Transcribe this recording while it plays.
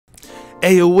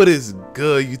Hey yo, what is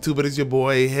good, YouTube? It is your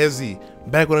boy Hesy,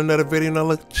 back with another video. Now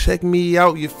look, check me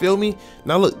out, you feel me?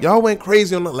 Now look, y'all went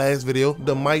crazy on the last video,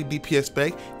 the mic DPS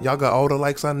spec. Y'all got all the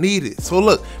likes I needed. So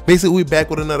look, basically we back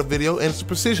with another video, and it's a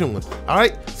precision one.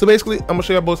 Alright, so basically I'm gonna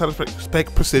show y'all both how to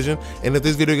spec precision, and if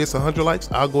this video gets 100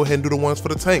 likes, I'll go ahead and do the ones for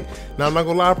the tank. Now I'm not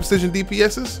gonna lie, precision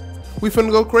DPSs, we finna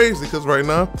go crazy, because right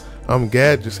now I'm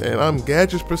gadgets, and I'm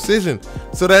gadgets precision.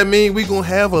 So that means we gonna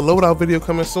have a loadout video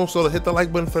coming soon, so hit the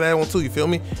like button for that one too, you feel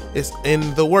me? It's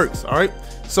in the works. All right,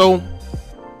 so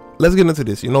let's get into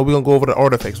this. You know, we're gonna go over the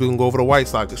artifacts, we're gonna go over the white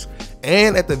sockets,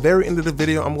 and at the very end of the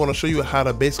video I'm gonna show you how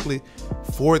to basically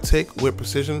forward tick with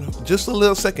precision. Just a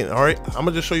little second. All right, I'm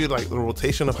gonna just show you like the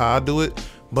rotation of how I do it,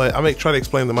 but I'm gonna try to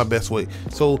explain it my best way.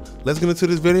 So let's get into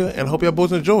this video, and I hope y'all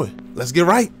boys enjoy. Let's get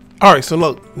right. All right, so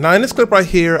look, now in this clip right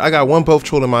here, I got one buff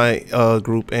troll in my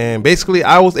group, and basically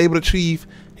I was able to achieve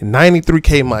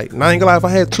 93k mic. Now I ain't gonna lie, if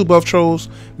I had 2 buff trolls,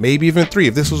 maybe even 3,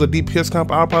 if this was a DPS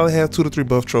comp, I'll probably have 2 to 3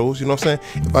 buff trolls, you know what I'm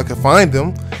saying? If I could find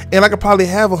them, and I could probably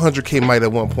have 100k mic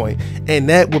at one point, and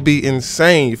that would be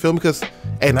insane, you feel me? Because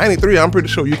at 93, I'm pretty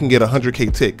sure you can get a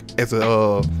 100k tick as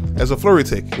a flurry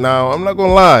tick. Now, I'm not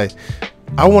gonna lie,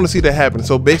 I want to see that happen.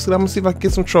 So basically, I'm gonna see if I can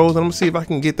get some trolls, and I'm gonna see if I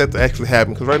can get that to actually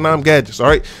happen. Because right now I'm gadgets. All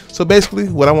right. So basically,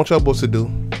 what I want y'all boys to do,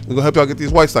 we're gonna help y'all get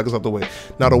these white sockets out the way.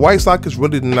 Now the white sockets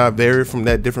really do not vary from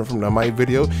that different from the mic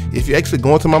video. If you actually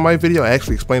go into my mic video, I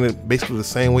actually explain it basically the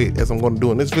same way as I'm going to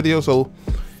do in this video. So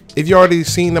if you already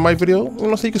seen the mic video, you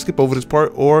know, so you can skip over this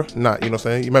part or not. You know what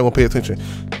I'm saying? You might want to pay attention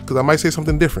because I might say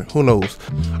something different. Who knows?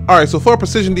 All right. So for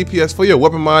precision DPS, for your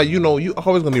weapon mod, you know, you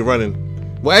always gonna be running.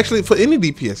 Well, actually, for any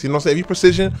DPS, you know what I'm saying? If you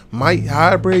precision, might,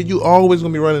 hybrid, you always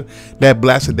gonna be running that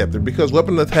blast adapter because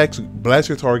weapon attacks blast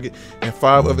your target and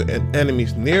 5 other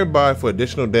enemies nearby for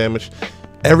additional damage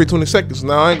every 20 seconds.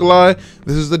 Now, I ain't gonna lie,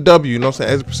 this is the W, you know what I'm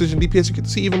saying? As a precision DPS, you get to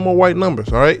see even more white numbers,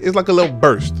 all right? It's like a little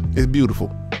burst. It's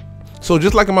beautiful. So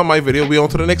just like in my mic video, we on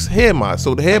to the next head mod.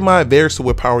 So the head mod varies to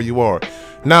what power you are.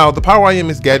 Now, the power I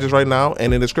am is gadgets right now,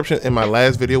 and in the description in my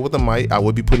last video with the mic, I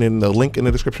will be putting in the link in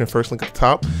the description, first link at the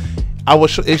top.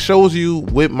 It shows you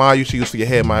what mod you should use for your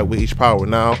head mod with each power.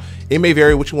 Now, it may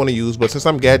vary what you want to use, but since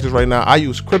I'm gadgets right now, I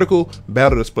use critical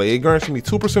battle display. It guarantees me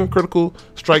 2% critical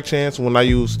strike chance when I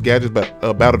use gadgets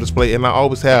battle display, and I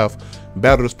always have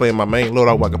battle display in my main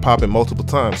loadout where I can pop it multiple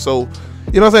times. So,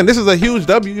 you know what I'm saying? This is a huge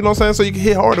W, you know what I'm saying? So you can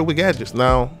hit harder with gadgets.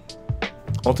 Now,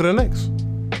 on to the next.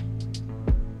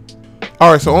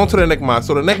 All right, so on to the neck mod.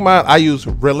 So the neck mod, I use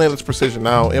relentless precision.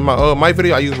 Now in my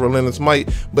video, I use relentless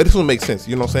might, but this will make sense.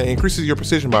 You know what I'm saying? Increases your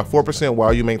precision by 4%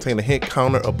 while you maintain a hit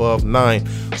counter above 9.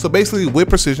 So basically, with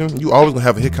precision, you always gonna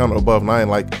have a hit counter above 9.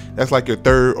 Like that's like your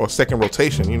 3rd or 2nd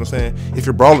rotation. You know what I'm saying? If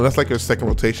you're brawling, that's like your 2nd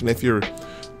rotation. If you're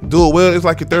dual wield, it's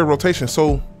like your 3rd rotation.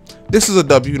 So this is a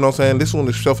W. You know what I'm saying? This one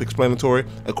is self-explanatory.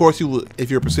 Of course, you will, if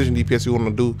you're a precision DPS, you want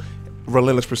to do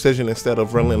relentless precision instead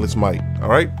of relentless might. All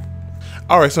right.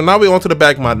 All right, so now we're on to the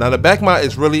back mod. Now the back mod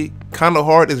is really kind of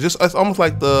hard. It's almost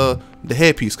like the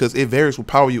headpiece because it varies what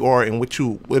power you are and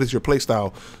what is your play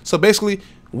style. So basically,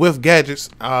 with gadgets,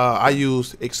 I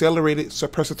use accelerated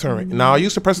suppressor turret. Now I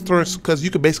use suppressor turret because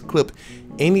you can basically clip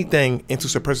anything into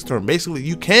suppressor turret. Basically,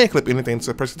 you can clip anything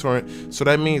into suppressor turret. So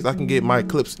that means I can get my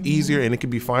clips easier and it can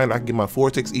be fine. I can get my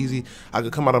vortex easy. I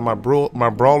can come out of my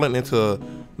brawling into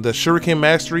the shuriken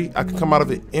mastery. I can come out of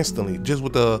it instantly just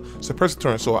with the suppressor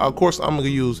turret. So of course I'm gonna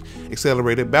use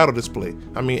accelerated battle display.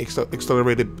 I mean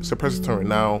accelerated suppressor turret.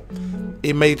 Now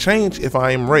it may change if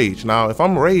I am rage. Now if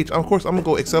I'm rage, of course I'm gonna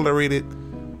go accelerated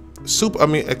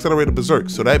berserk.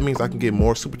 So that means I can get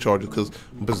more supercharges because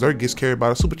berserk gets carried by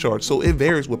the supercharge. So it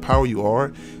varies what power you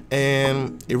are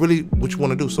and it really what you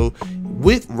want to do. So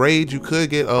with rage you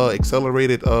could get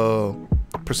accelerated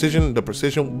precision, the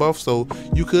precision buff. So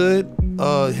you could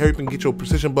hurry up and get your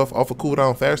precision buff off a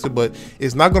cooldown faster, but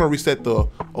it's not going to reset the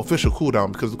official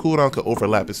cooldown because the cooldown could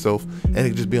overlap itself and it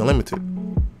could just be unlimited.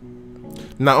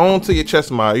 Now on to your chest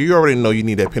mod. You already know you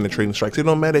need that penetrating strikes. It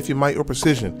don't matter if you might or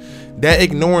precision. That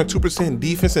ignoring 2%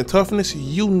 defense and toughness,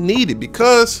 you need it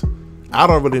because I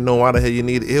don't really know why the hell you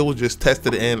need it. It was just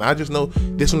tested, and I just know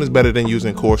this one is better than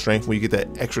using core strength when you get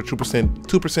that extra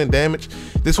 2% damage.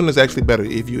 This one is actually better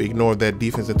if you ignore that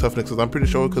defense and toughness because I'm pretty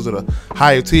sure because of the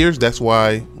higher tiers, that's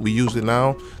why we use it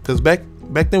now. Because back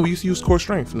then we used to use core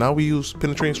strength. Now we use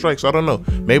penetrating strikes. So I don't know.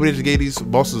 Maybe they just gave these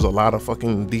bosses a lot of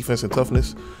fucking defense and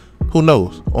toughness. Who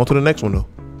knows? On to the next one though.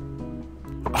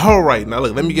 All right, now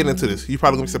look, let me get into this. You're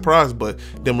probably gonna be surprised, but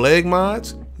them leg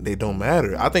mods, they don't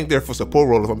matter. I think they're for support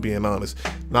role if I'm being honest.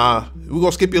 Nah, we're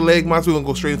gonna skip your leg mods, we're gonna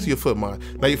go straight into your foot mod.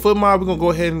 Now your foot mod, we're gonna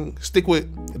go ahead and stick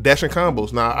with dashing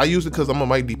combos. Now I use it because I'm a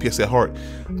might DPS at heart.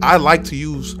 I like to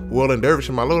use Whirling Dervish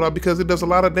in my loadout because it does a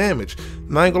lot of damage.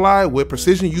 Not gonna lie, with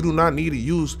precision you do not need to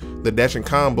use the dashing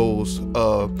combos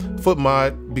foot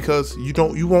mod because you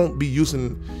won't be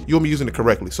using it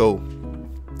correctly. So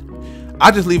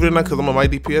I just leave it in there because I'm a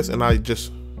might DPS, and I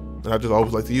just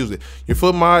always like to use it. Your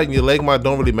foot mod and your leg mod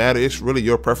don't really matter. It's really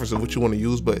your preference of what you want to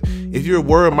use. But if you're a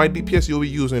warrior might DPS, you'll be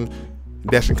using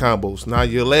dashing combos. Now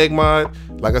your leg mod,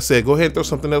 like I said, go ahead and throw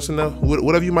something else in there,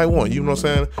 whatever you might want. You know what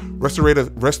I'm saying? Restorative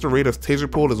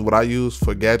taser pull is what I use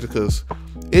for gadget because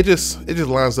it just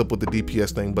lines up with the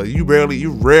DPS thing. But you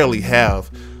rarely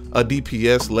have a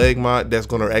DPS leg mod that's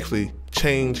gonna actually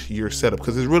change your setup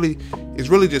because it's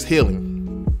really just healing.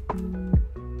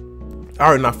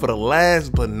 All right, now for the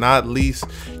last but not least,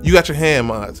 you got your hand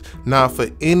mods. Now for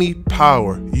any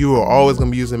power, you are always gonna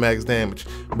be using max damage.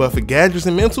 But for gadgets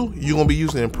and mental, you're gonna be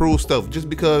using improved stealth just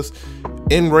because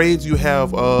in raids you have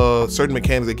certain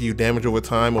mechanics that give you damage over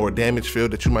time or a damage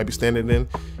field that you might be standing in,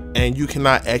 and you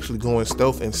cannot actually go in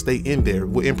stealth and stay in there.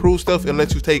 With improved stealth, it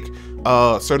lets you take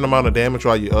a certain amount of damage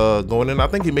while you're going in. I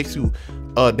think it makes you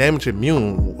damage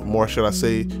immune, more should I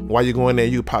say. While you're going there,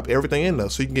 you pop everything in there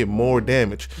so you can get more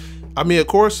damage. I mean, of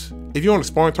course, if you're on the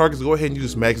sparring targets, go ahead and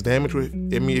use max damage with,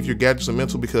 I mean, if your gadgets are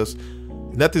mental, because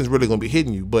nothing's really going to be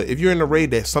hitting you. But if you're in a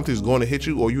raid that something's going to hit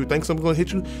you, or you think something's going to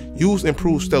hit you, use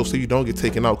improved stealth so you don't get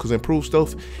taken out, because improved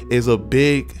stealth is a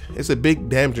big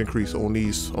damage increase on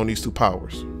these two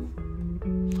powers.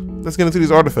 Let's get into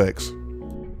these artifacts.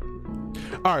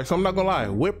 All right, so I'm not gonna lie,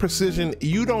 with precision,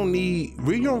 you don't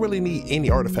really need any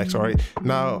artifacts. All right,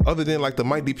 now other than like the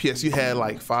might DPS, you had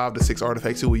like 5 to 6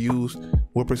 artifacts you would use.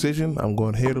 With precision, I'm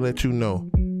going here to let you know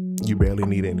you barely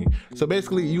need any. So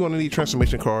basically, you're gonna need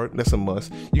transformation card, that's a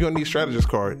must. You're gonna need strategist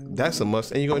card, that's a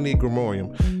must, and you're gonna need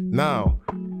Grimorium. Now,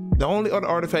 the only other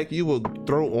artifact you will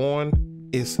throw on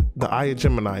is the Eye of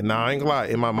Gemini. Now I ain't gonna lie,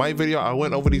 in my might video I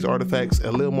went over these artifacts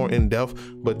a little more in depth,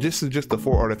 but this is just the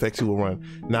 4 artifacts you will run.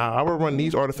 Now I will run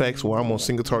these artifacts while I'm on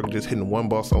single target, just hitting one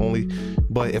boss only.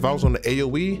 But if I was on the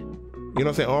AoE, you know what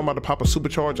I'm saying, or I'm about to pop a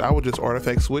supercharge, I would just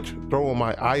artifact switch, throw on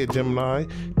my Eye of Gemini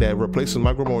that replaces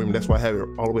my Grimorium. That's why I have it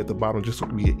all the way at the bottom, just so it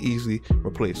can be easily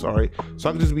replaced. All right, so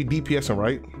I can just be DPSing,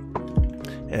 right?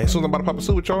 And as soon as I'm about to pop a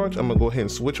supercharge, I'm gonna go ahead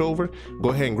and switch over,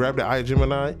 go ahead and grab the Eye of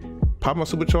Gemini, pop my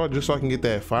supercharge just so I can get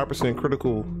that 5%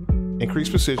 critical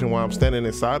increased precision while I'm standing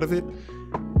inside of it,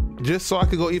 just so I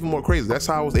could go even more crazy. That's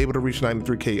how I was able to reach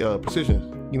 93k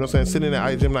precision. You know what I'm saying? Sitting in that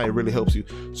Eye of Gemini, it really helps you.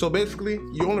 So basically,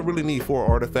 you only really need 4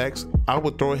 artifacts. I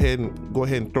would go ahead and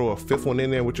throw a 5th one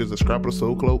in there, which is a Scrap of the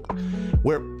Soul Cloak,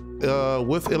 where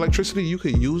with electricity you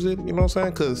could use it. You know what I'm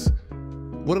saying? Because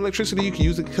with electricity you can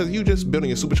use it because you just building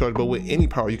your supercharge, but with any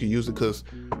power you can use it because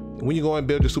when you go and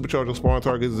build your supercharge on sparring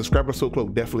targets, the Scrap of the Soul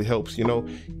Cloak definitely helps. You know,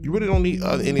 you really don't need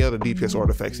any other DPS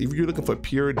artifacts. If you're looking for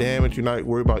pure damage, you're not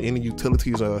worried about any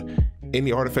utilities or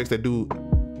any artifacts that do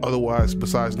otherwise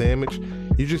besides damage.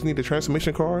 You just need the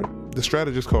transformation card, the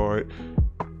strategist card,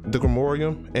 the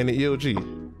Grimorium, and the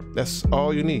ELG. That's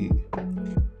all you need.